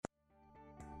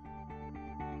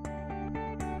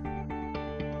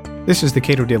This is the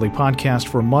Cato Daily Podcast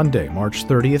for Monday, March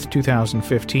 30th,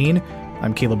 2015.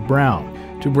 I'm Caleb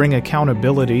Brown. To bring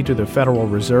accountability to the Federal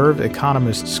Reserve,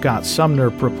 economist Scott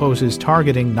Sumner proposes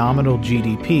targeting nominal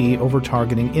GDP over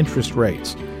targeting interest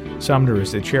rates. Sumner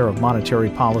is the chair of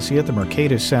monetary policy at the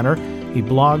Mercatus Center. He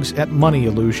blogs at Money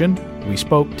Illusion. We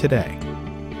spoke today.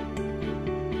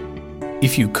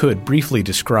 If you could briefly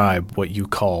describe what you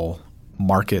call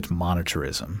market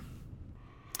monetarism.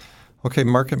 Okay,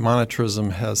 market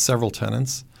monetarism has several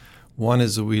tenets. One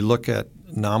is that we look at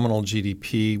nominal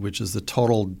GDP, which is the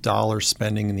total dollar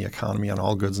spending in the economy on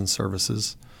all goods and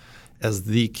services, as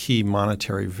the key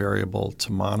monetary variable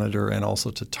to monitor and also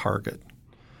to target.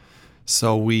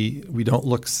 So we don't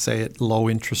look, say, at low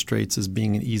interest rates as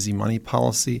being an easy money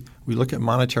policy. We look at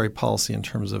monetary policy in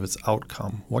terms of its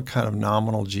outcome. What kind of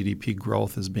nominal GDP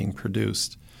growth is being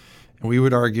produced? And we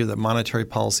would argue that monetary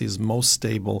policy is most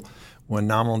stable when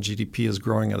nominal GDP is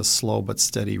growing at a slow but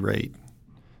steady rate.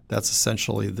 That's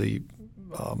essentially the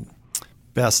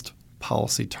best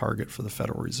policy target for the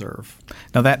Federal Reserve.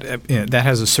 Now that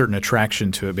has a certain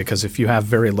attraction to it, because if you have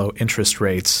very low interest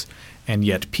rates and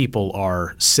yet people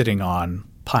are sitting on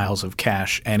piles of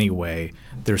cash anyway,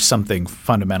 there's something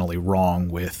fundamentally wrong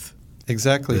with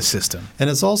the system. And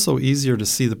it's also easier to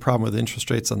see the problem with interest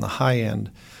rates on the high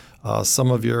end. Some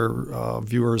of your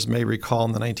viewers may recall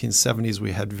in the 1970s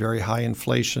we had very high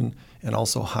inflation and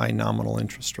also high nominal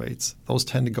interest rates. Those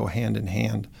tend to go hand in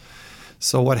hand.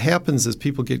 So what happens is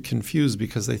people get confused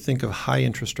because they think of high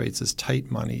interest rates as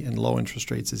tight money and low interest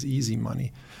rates as easy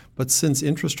money. But since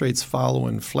interest rates follow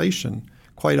inflation,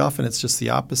 quite often it's just the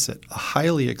opposite. A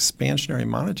highly expansionary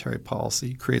monetary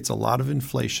policy creates a lot of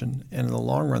inflation, and in the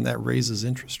long run that raises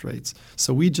interest rates.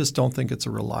 So we just don't think it's a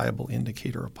reliable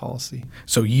indicator of policy.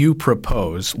 So you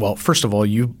propose, well, first of all,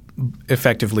 you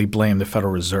effectively blame the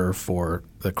Federal Reserve for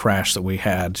the crash that we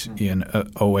had in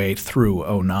 08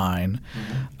 through 09.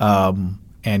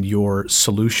 And your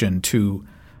solution to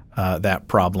that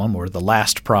problem, or the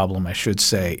last problem I should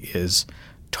say, is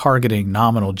targeting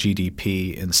nominal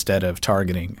GDP instead of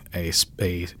targeting a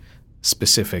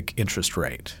specific interest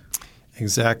rate.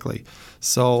 Exactly.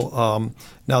 So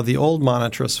now the old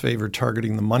monetarists favored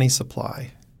targeting the money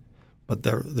supply, but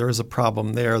there is a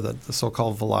problem there that the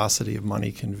so-called velocity of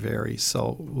money can vary.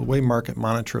 So the way market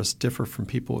monetarists differ from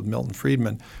people with Milton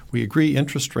Friedman, we agree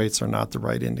interest rates are not the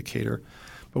right indicator,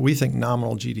 but we think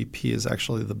nominal GDP is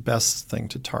actually the best thing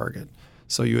to target.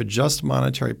 So you adjust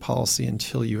monetary policy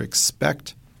until you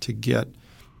expect to get,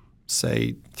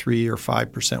 say, 3 or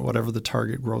 5%, whatever the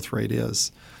target growth rate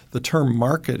is. The term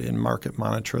market in market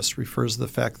monetarists refers to the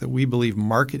fact that we believe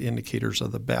market indicators are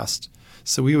the best.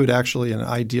 So we would actually, in an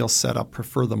ideal setup,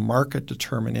 prefer the market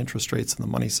determine interest rates in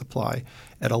the money supply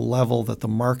at a level that the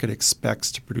market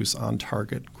expects to produce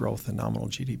on-target growth in nominal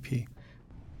GDP.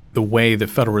 The way the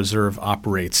Federal Reserve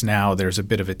operates now, there's a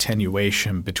bit of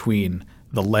attenuation between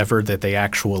the lever that they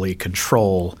actually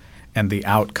control and the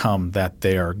outcome that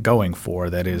they are going for,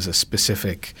 that is a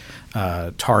specific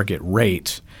target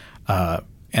rate.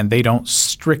 And they don't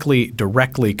strictly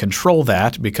directly control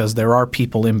that because there are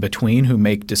people in between who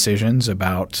make decisions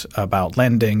about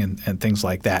lending and things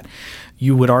like that.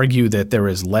 You would argue that there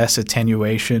is less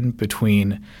attenuation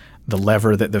between the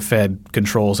lever that the Fed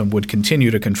controls and would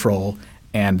continue to control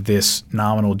and this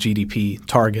nominal GDP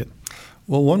target?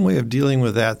 Well, one way of dealing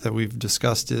with that we've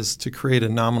discussed is to create a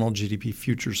nominal GDP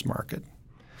futures market.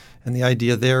 And the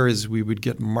idea there is we would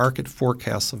get market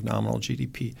forecasts of nominal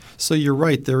GDP. So you're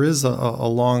right, there is a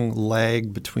long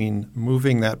lag between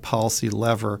moving that policy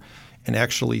lever and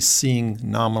actually seeing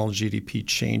nominal GDP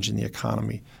change in the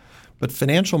economy. But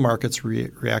financial markets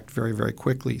react very, very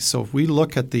quickly. So if we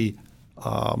look at the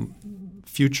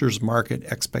futures market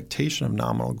expectation of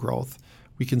nominal growth,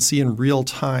 we can see in real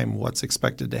time what's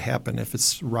expected to happen. If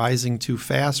it's rising too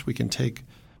fast, we can take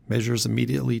measures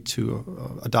immediately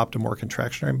to adopt a more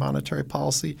contractionary monetary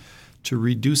policy to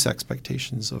reduce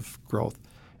expectations of growth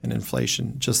and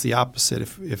inflation. Just the opposite.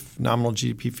 If nominal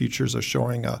GDP futures are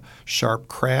showing a sharp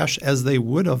crash, as they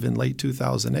would have in late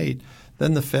 2008,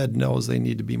 then the Fed knows they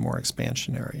need to be more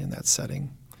expansionary in that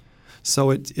setting.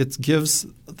 So it gives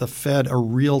the Fed a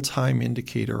real-time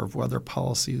indicator of whether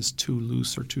policy is too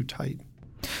loose or too tight.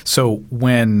 So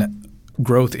when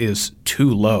growth is too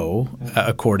low,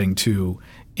 according to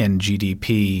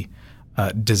NGDP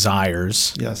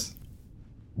desires, yes,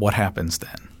 what happens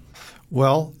then?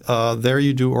 Well, there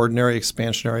you do ordinary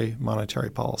expansionary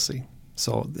monetary policy.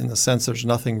 So in the sense there's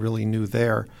nothing really new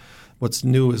there. What's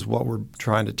new is what we're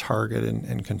trying to target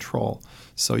and control.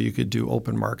 So you could do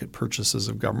open market purchases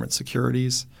of government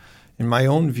securities. In my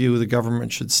own view, the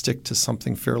government should stick to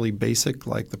something fairly basic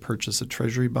like the purchase of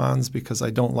treasury bonds, because I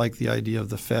don't like the idea of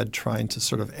the Fed trying to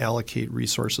sort of allocate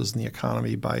resources in the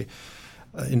economy by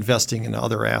investing in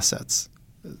other assets.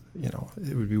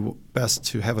 It would be best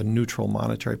to have a neutral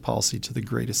monetary policy to the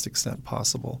greatest extent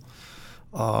possible.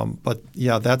 But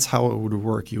yeah, that's how it would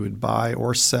work. You would buy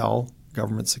or sell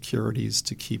government securities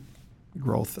to keep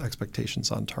growth expectations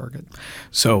on target.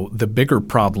 So the bigger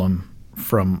problem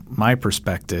from my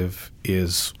perspective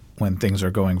is when things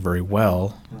are going very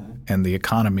well and the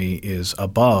economy is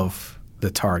above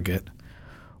the target,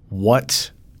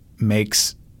 what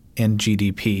makes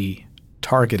NGDP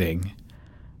targeting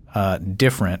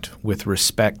different with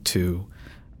respect to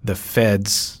the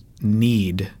Fed's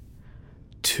need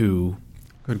to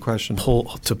Good question.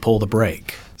 pull the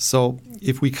brake? So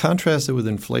if we contrast it with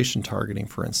inflation targeting,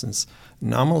 for instance,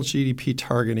 nominal GDP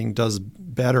targeting does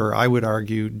better, I would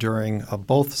argue, during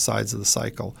both sides of the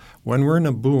cycle. When we're in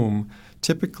a boom,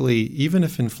 typically, even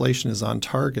if inflation is on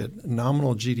target,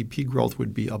 nominal GDP growth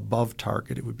would be above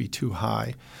target. It would be too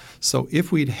high. So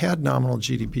if we'd had nominal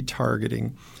GDP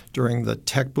targeting during the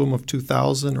tech boom of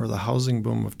 2000 or the housing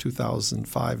boom of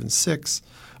 2005 and 6,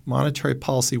 monetary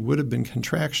policy would have been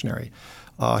contractionary.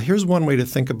 Here's one way to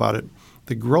think about it.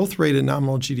 The growth rate in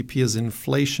nominal GDP is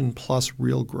inflation plus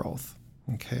real growth.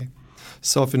 Okay,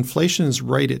 so if inflation is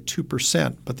right at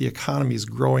 2%, but the economy is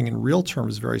growing in real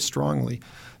terms very strongly,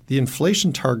 the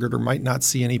inflation targeter might not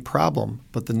see any problem,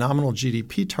 but the nominal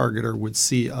GDP targeter would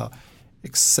see a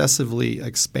excessively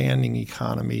expanding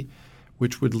economy,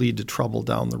 which would lead to trouble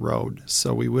down the road.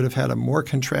 So we would have had a more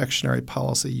contractionary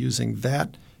policy using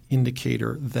that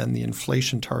indicator than the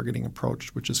inflation targeting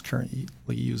approach, which is currently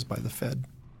used by the Fed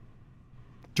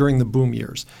during the boom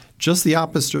years. Just the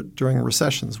opposite during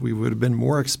recessions. We would have been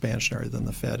more expansionary than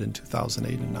the Fed in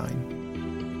 2008 and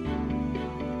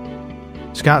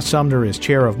 9. Scott Sumner is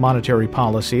chair of monetary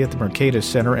policy at the Mercatus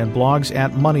Center and blogs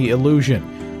at Money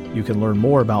Illusion. You can learn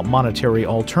more about monetary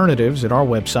alternatives at our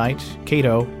website,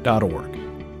 cato.org.